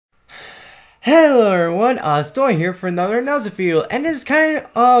Hello everyone, Storm here for another announcement video, and it's I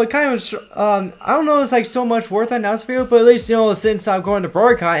don't know, it's like so much worth an announcement video, but at least, since I'm going to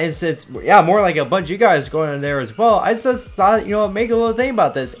Bronycon, and since, yeah, more like a bunch of you guys going in there as well, I just thought, make a little thing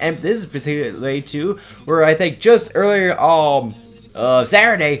about this, and this is specifically too, where I think just earlier,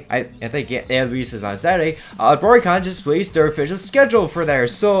 Saturday, I think they releases on Saturday, Bronycon just released their official schedule for there.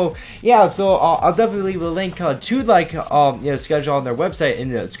 So yeah, I'll definitely leave a link to schedule on their website in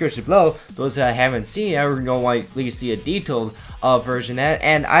the description below. Those that haven't seen, I would want to at least see a detailed version of that.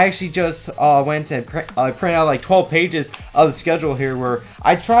 And I actually just went and print out like 12 pages of the schedule here, where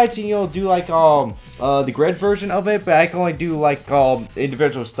I tried to do like the grid version of it, but I can only do like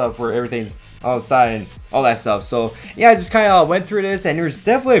individual stuff where everything's outside and all that stuff. So yeah, I just kind of went through this, and there's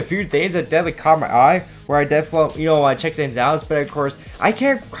definitely a few things that definitely caught my eye, where I definitely I checked things out. But of course, I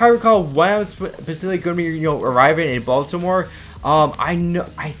can't quite recall when I'm specifically going to be arriving in Baltimore.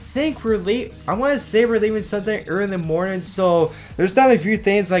 I think we're late. I want to say we're leaving something early in the morning. So there's definitely a few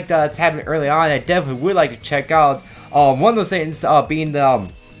things like that that's happening early on. I definitely would like to check out. One of those things being the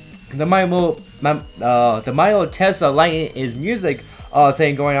Milo Tesla Lightning is Music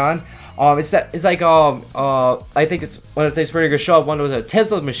thing going on. I think it's one of those things where you can show up one of those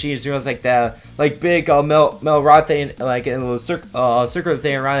Tesla machines, it's like that, like big metal rod thing, like in a little circular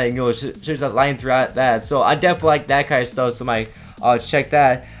thing around it, and shoots that line throughout that. So I definitely like that kind of stuff. So I might check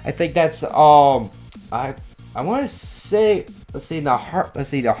that. I think that's I want to say,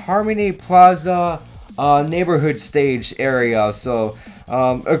 the Harmony Plaza neighborhood stage area. So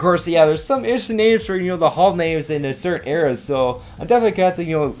of course, yeah, there's some interesting names for the hall names in a certain areas, so I definitely got to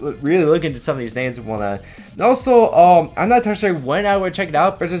really look into some of these names and whatnot. And also, I'm not too sure when I would check it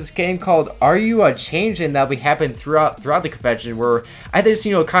out, but there's this game called Are You a Changeling that we happen throughout the convention, where I think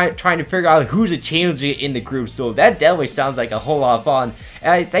kind of trying to figure out who's a changeling in the group. So that definitely sounds like a whole lot of fun.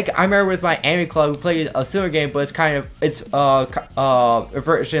 And I think I remember with my anime club, we played a similar game, but it's a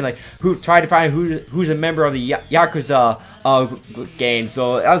version like who tried to find who's a member of the Yakuza game.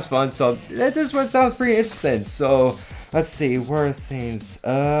 So that was fun. So this one sounds pretty interesting. So let's see, where are things?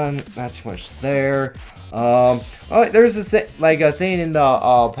 Not too much there. Oh, there's this thing, like a thing in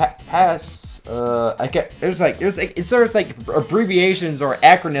the past. There's sort of like abbreviations or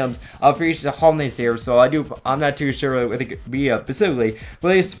acronyms for each of the hall names here. So I'm not too sure what it could be specifically,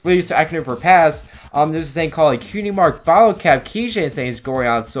 but at least acronym for pass. There's this thing called like Cutie Mark bottle cap keychain things going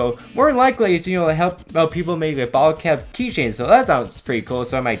on. So more than likely it's to help people make a bottle cap keychain. So that sounds pretty cool.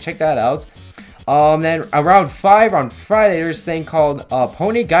 So I might check that out. Then around 5 on Friday, there's this thing called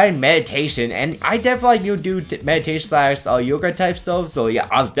Pony Guided Meditation, and I definitely do meditation / yoga type stuff. So yeah,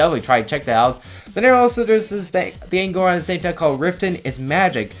 I'll definitely try to check that out. Then there's this thing going on at the same time called Riftin is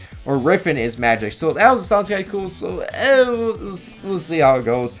Magic, or Riffin is Magic. So that also sounds kind of cool. So we'll see how it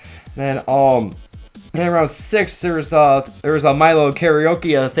goes. Then around 6, there's a Milo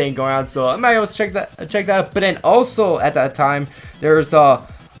karaoke thing going on. So I might also check that. But then also at that time, there's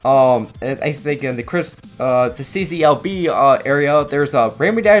I think in the CCLB area, there's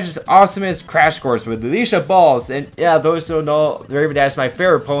Rainbow Dash's Awesomest Crash Course with Alicia Balls, and yeah, those who know, Rainbow Dash is my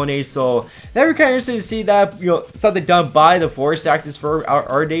favorite pony, so never kind of interested to see that something done by the voice actors for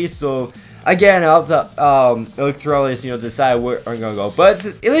our days. So again, I'll have to look through all this, decide where I'm gonna go, but it's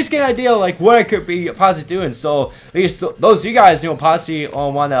at least get an idea like what I could be possibly doing. So at least those of you guys possibly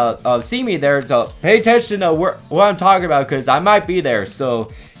want to see me there, so pay attention to what I'm talking about, because I might be there. So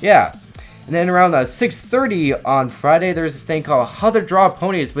yeah. And then around 6:30 on Friday, there's this thing called How to Draw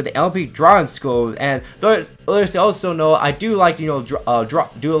Ponies with the LP Drawing School. And those also know I do like do a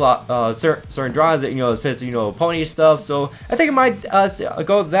lot certain drawings that especially pony stuff. So I think I might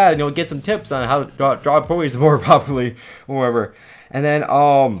go with that and get some tips on how to draw ponies more properly or whatever. And then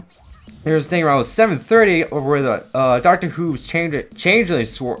there's a thing around 7:30 where the Doctor Who's Changeling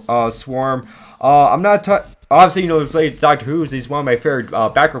Swarm. I'm not obviously, we played Doctor Who, so he's one of my favorite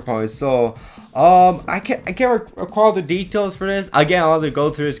background ponies. So, I can't recall the details for this. Again, I'll have to go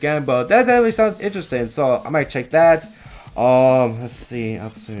through this again, but that definitely sounds interesting. So I might check that. Let's see,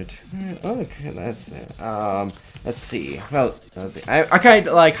 episode. Okay, that's it. Let's see. Well, I kind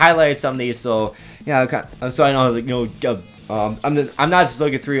of like highlighted some of these, so yeah, so I know I'm not just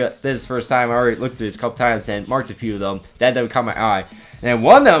looking through this first time. I already looked through this a couple times and marked a few of them. That would caught my eye. And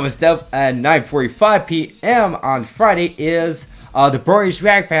one that was at 9:45 p.m. on Friday is the Brony's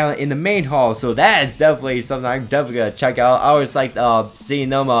React panel in the main hall. So that is definitely something I'm definitely gonna check out. I always like seeing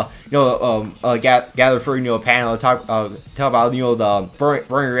them gather for a panel, talk about the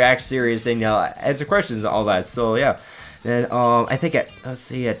Brony React series and answer questions and all that. So yeah. Then I think let's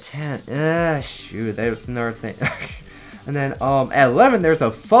see, at 10. Shoot, that was another thing. And then at 11 there's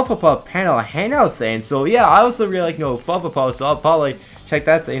a Flufflepuff panel hangout thing. So yeah, I also really like Flufflepuff, so I'll probably check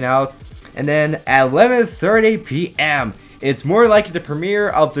that thing out. And then at 11:30 p.m. it's more likely the premiere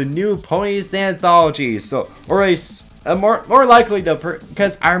of the new Ponies anthology. So or a more likely to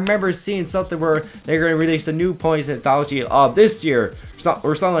because I remember seeing something where they're going to release a new Ponies anthology this year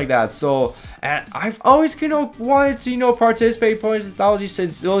or something like that. So and I've always wanted to participate in Ponies anthology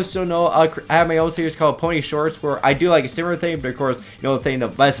since you also know I have my own series called Pony Shorts where I do like a similar thing, but of course the thing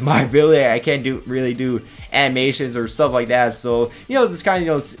that less my ability I can't really do animations or stuff like that. So it's kind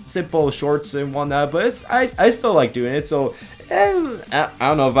of simple shorts and whatnot, but I still like doing it. So I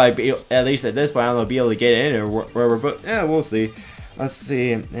don't know if I'd be, at least at this point, I don't know, be able to get in or wherever, but yeah, we'll see. Let's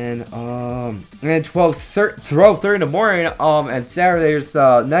see, and then 12:30 in the morning, and Saturday there's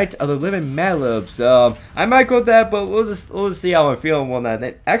Night of the Living Mad Libs. I might go with that, but we'll just see how I'm feeling on that.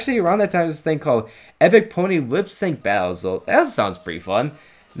 Then actually around that time, there's this thing called Epic Pony Lip Sync Battle, so that sounds pretty fun.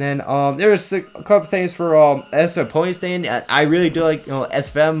 And then there's a couple things for SF Pony Stand. I really do like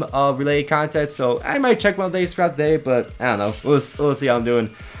SFM related content, so I might check one of these throughout the day, but I don't know. We'll see how I'm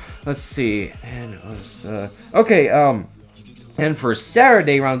doing. Let's see, and okay, and for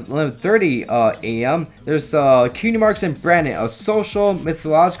Saturday around 11:30 a.m. there's Cutie Marks and Brandon, a social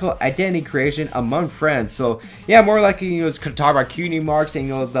mythological identity creation among friends. So yeah, more likely it's gonna talk about Cutie Marks and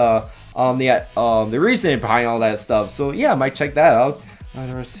the reasoning behind all that stuff. So yeah, I might check that out.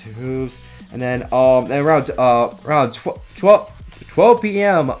 There's hooves, and then around 12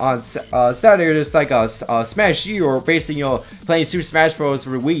 p.m. on Saturday there's like a Smash U, or basically playing Super Smash Bros.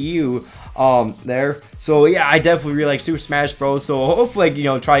 For Wii U there. So yeah, I definitely really like Super Smash Bros. So hopefully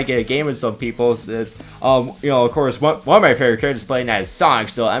try to get a game with some people. Since of course one of my favorite characters playing that is Sonic,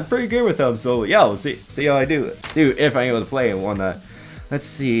 so I'm pretty good with them. So yeah, we'll see how I do if I'm able to play one. Let's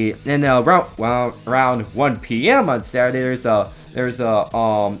see, and around 1 p.m. on Saturday there's a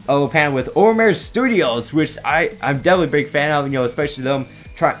little panel with Overmare Studios, which I'm definitely a big fan of. Especially them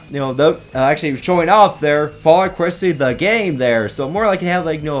actually showing off their Fall Out Question the game there. So more like to have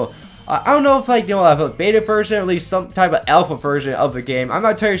I don't know if a beta version or at least some type of alpha version of the game. I'm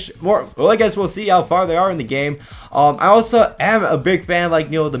not too sure. Well, I guess we'll see how far they are in the game. I also am a big fan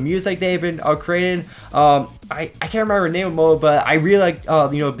of the music they've been creating. I can't remember the name of mode, but I really like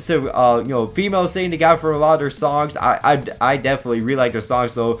female singing they got for a lot of their songs. I definitely really like their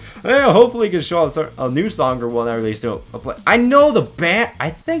songs. So hopefully you can show us a new song or whatever they still play. I know the band. I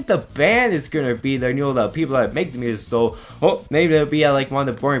think the band is gonna be there. The people that make the music. So maybe it'll be at one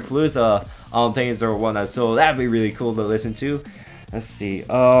of the Bronycon things or whatnot. So that'd be really cool to listen to. Let's see.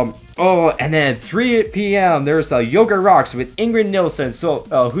 And then at 3 p.m. there's Yoga Rocks with Ingrid Nilsson. So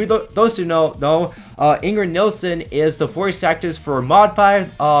those who know, Ingrid Nilsson is the voice actress for Mod Pie,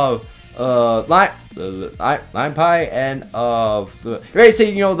 Lime Pie, and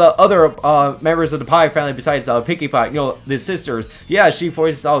the other members of the Pie family besides Pinkie Pie, the sisters. Yeah, she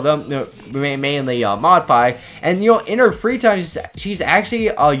voices all of them, mainly Mod Pie. And in her free time, she's actually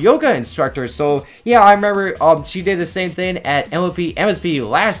a yoga instructor. So yeah, I remember she did the same thing at MSP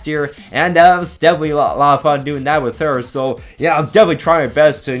last year, and that was definitely a lot of fun doing that with her. So yeah, I'm definitely trying my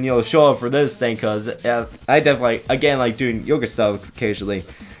best to show up for this thing, because I definitely again like doing yoga stuff occasionally.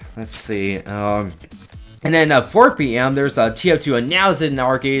 Let's see. And then 4 p.m. there's TF2 announced in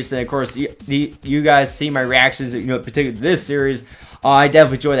arcades, and of course you guys see my reactions, particularly to this series. I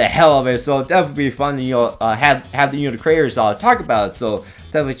definitely enjoy the hell of it, so it'll definitely be fun to have the creators talk about it. So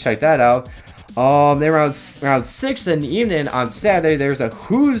definitely check that out. Then around 6 in the evening on Saturday there's a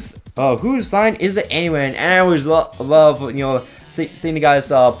whose line is it anyway? And I always love seeing the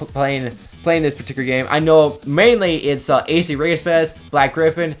guys playing this particular game. I know mainly it's AC Race Pass, Black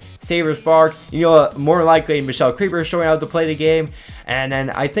Griffin, Saber Spark, more likely Michelle Creeper showing out to play the game. And then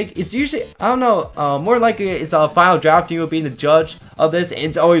I think it's usually, I don't know, more likely it's a final draft being the judge of this.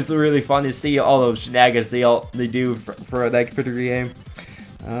 It's always really fun to see all those shenanigans they do for that particular game.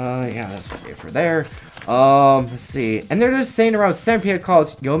 Yeah, that's it for there. Let's see, and they're just saying around 7 p.m.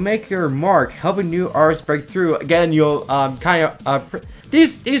 calls, you'll make your mark, helping new artists break through. Again, you'll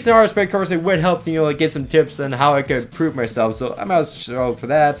these artists break course would help get some tips on how I could improve myself. So I'm out show for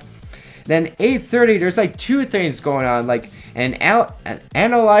that. Then 8:30, there's two things going on, an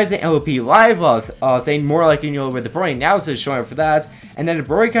analyzing LP live thing, more with the Brony analysis showing up for that, and then the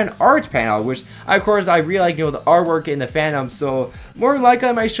Bronycon art panel, which of course I really like the artwork in the fandom. So more likely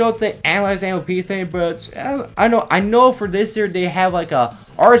I might show up the analyze LP thing, but I know for this year they have a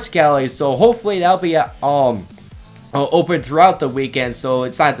arts gallery, so hopefully that'll be open throughout the weekend, so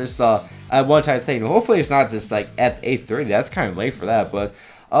it's not just a one-time thing. Hopefully it's not just at 8:30. That's kind of late for that, but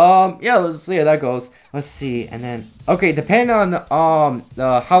Yeah, let's see how that goes. Let's see, and then okay, depending on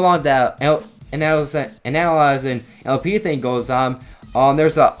how long that analyzing LP thing goes on.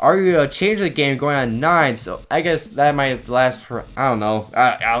 There's a Are You Change the Game going on 9, so I guess that might last for, I don't know,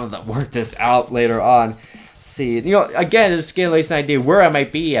 I'll work this out later on. Let's see, again, just get at least an idea where I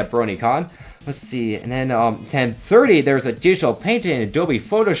might be at Bronycon. Let's see, and then 10:30, there's a digital painting in Adobe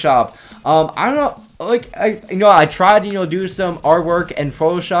Photoshop. I don't know, like, I tried to, do some artwork in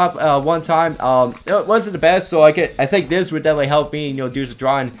Photoshop one time. It wasn't the best, so I think this would definitely help me, do some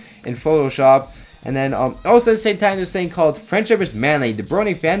drawing in Photoshop. And then also at the same time, this thing called Friendship is Manly, the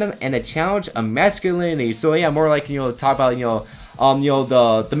Brony fandom and the challenge of masculinity. So yeah, more like talk about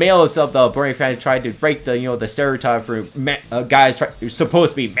the males of the Brony fandom tried to break the the stereotype for guys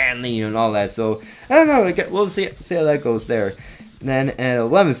supposed to be manly and all that. So I don't know, we'll see how that goes there. And then at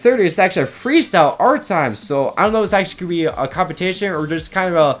 11:30, it's actually a freestyle art time. So I don't know if it's actually gonna be a competition or just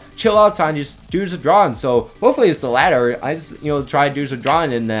kind of a chill out time, just do some drawing. So hopefully it's the latter. I just try to do some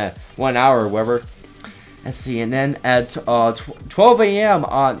drawing in that 1 hour or whatever. Let's see, and then at 12 a.m.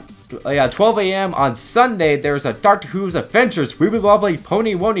 on Sunday, there's a Doctor Who's Adventures Wibbly Wobbly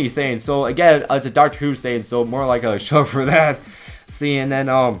Pony Wony thing. So again, it's a Doctor Who thing, so more like a show for that. Let's see, and then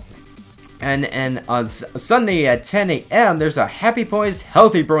and on Sunday at 10 a.m. there's a Happy Boys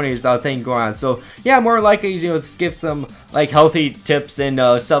Healthy Bronies thing going on. So yeah, more likely give some like healthy tips and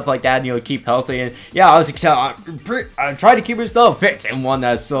stuff like that. Keep healthy, and yeah, as you can tell, I try to keep myself fit and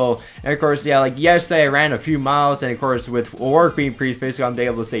whatnot. So and of course, yeah, like yesterday I ran a few miles, and of course with work being pretty physical, I'm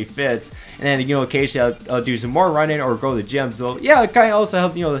able to stay fit. And then occasionally I'll do some more running or go to the gym. So yeah, it kind of also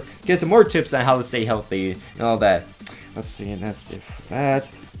help get some more tips on how to stay healthy and all that. Let's see, and that's it for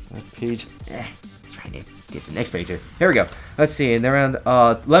that. Page. Trying to get the next page here. Here we go. Let's see. And around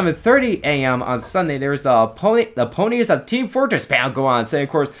 11:30 a.m. on Sunday, there's the Ponies of Team Fortress panel go on. So of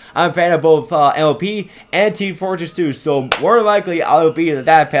course, I'm a fan of both MLP and Team Fortress 2. So more likely, I'll be at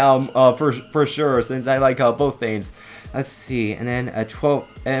that panel for sure, since I like both things. Let's see. And then at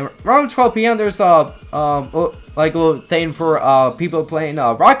around 12 p.m. there's like a little thing for people playing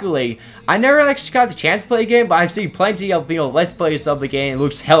Rocket League. I never actually got the chance to play the game, but I've seen plenty of Let's Plays of the game. It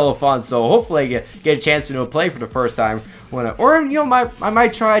looks hella fun, so hopefully I get a chance to play for the first time. I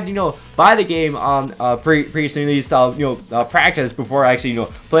might try to buy the game pretty soon, at least practice before I actually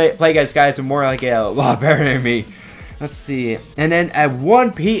play against guys who are more like a lot better than me. Let's see, and then at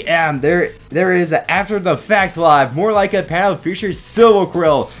 1 p.m. there is an After the Fact live, more like a panel featuring Silver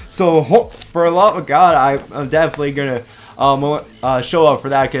Quill. So for the love of God, I'm definitely gonna show up for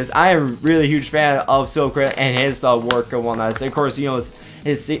that, because I am really a huge fan of Silver Quill and his work and whatnot. So of course,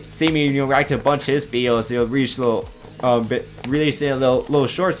 see me react to a bunch of his videos, reach little releasing little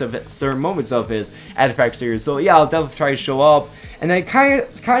shorts of certain moments of his After the Fact series. So yeah, I'll definitely try to show up. And then kind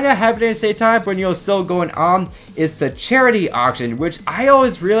of happening at the same time, but still going on, is the charity auction, which I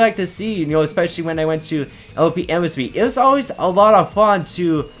always really like to see, especially when I went to LP MSB. It was always a lot of fun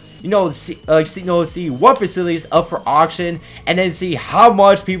to see what facilities up for auction, and then see how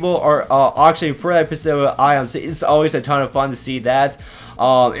much people are auctioning for that particular item. So it's always a ton of fun to see that.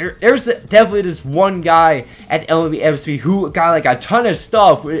 There's definitely this one guy at LP MSB who got like a ton of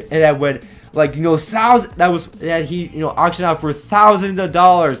stuff, and that would that he auctioned out for thousands of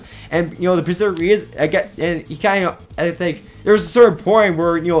dollars. And the specific reason and he I think there was a certain point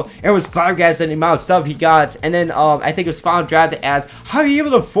where it was flabbergasted at the amount of stuff he got, and then I think it was Final Draft that asked, how are you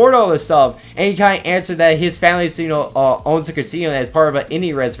able to afford all this stuff? And he kind of answered that his family owns a casino as part of an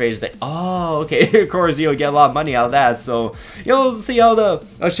Indian reservation. Like, oh, okay. Of course, get a lot of money out of that. So see how the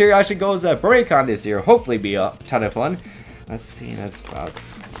charity auction goes at Bronycon this year. Hopefully be a ton of fun. Let's see, that's about.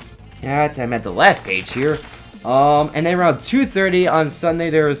 Yeah, I'm at the last page here. And then around 2:30 on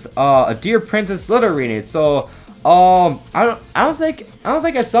Sunday, there's a Dear Princess letter reading. So, I don't think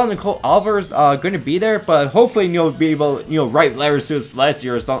I saw Nicole Oliver's going to be there, but hopefully be able write letters to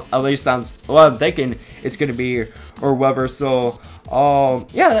Celestia or something. At least that's what I'm thinking it's going to be, or whatever. So,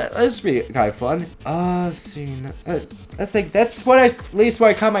 yeah, that's be kind of fun. Let's see, that's what at least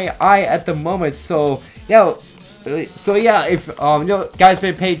what caught my eye at the moment. So, yeah. So yeah, if guys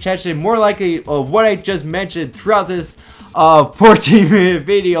been paying attention, more likely what I just mentioned throughout this 14-minute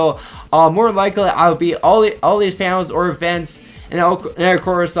video, more likely I'll be all these panels or events, and of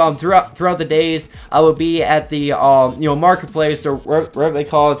course throughout the days I will be at the marketplace, or wherever they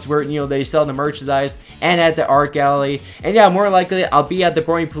call it, where they sell the merchandise, and at the art gallery. And yeah, more likely I'll be at the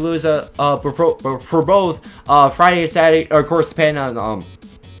Brony Palooza for both Friday and Saturday, or of course depending on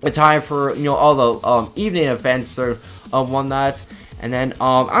a time for all the evening events or whatnot. And then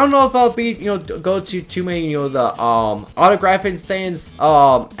I don't know if I'll be go to too many the autographing things.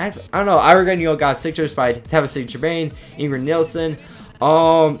 I don't know. I reckon got signatures by Tava St. Germain, Ingrid Nielsen.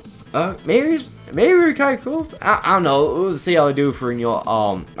 Maybe we're kind of cool. I don't know. We'll see how I do for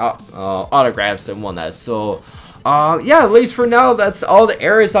autographs and whatnot. So yeah, at least for now, that's all the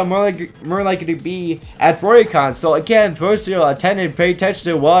areas I'm more likely to be at Bronycon. So again, those who attended, pay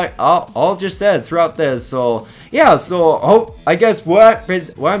attention to what all just said throughout this. So yeah, so I guess what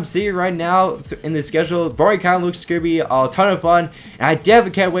I'm seeing right now in the schedule, Bronycon looks to be a ton of fun, and I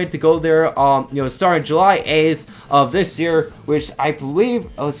definitely can't wait to go there. Starting July 8th of this year, which I believe.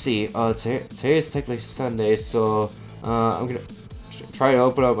 Let's see. Today is technically Sunday, so I'm gonna try to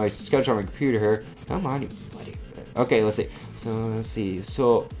open up my schedule on my computer here. Come on, you buddy. Okay, let's see.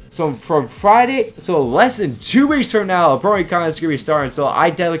 So from Friday, so less than 2 weeks from now, Bronycon is gonna be starting. So I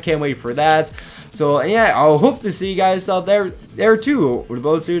definitely can't wait for that. So yeah, I hope to see you guys out there too, with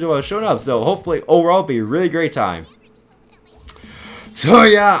those who are showing up. So hopefully overall it'll be a really great time. So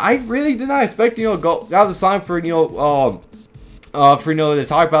yeah, I really did not expect go out this line for to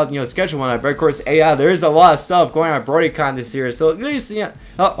talk about schedule one. But of course, yeah, there is a lot of stuff going on at Bronycon this year. So at least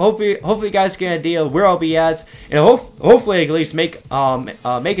hopefully you guys get an idea where I'll be at, and hopefully at least make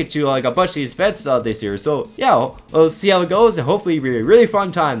it to like a bunch of these events this year. So yeah, we'll see how it goes, and hopefully it'll be a really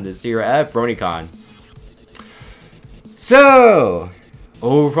fun time this year at Bronycon. So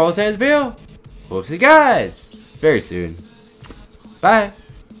overall, Sans Bill. Hope to see you guys very soon. Bye.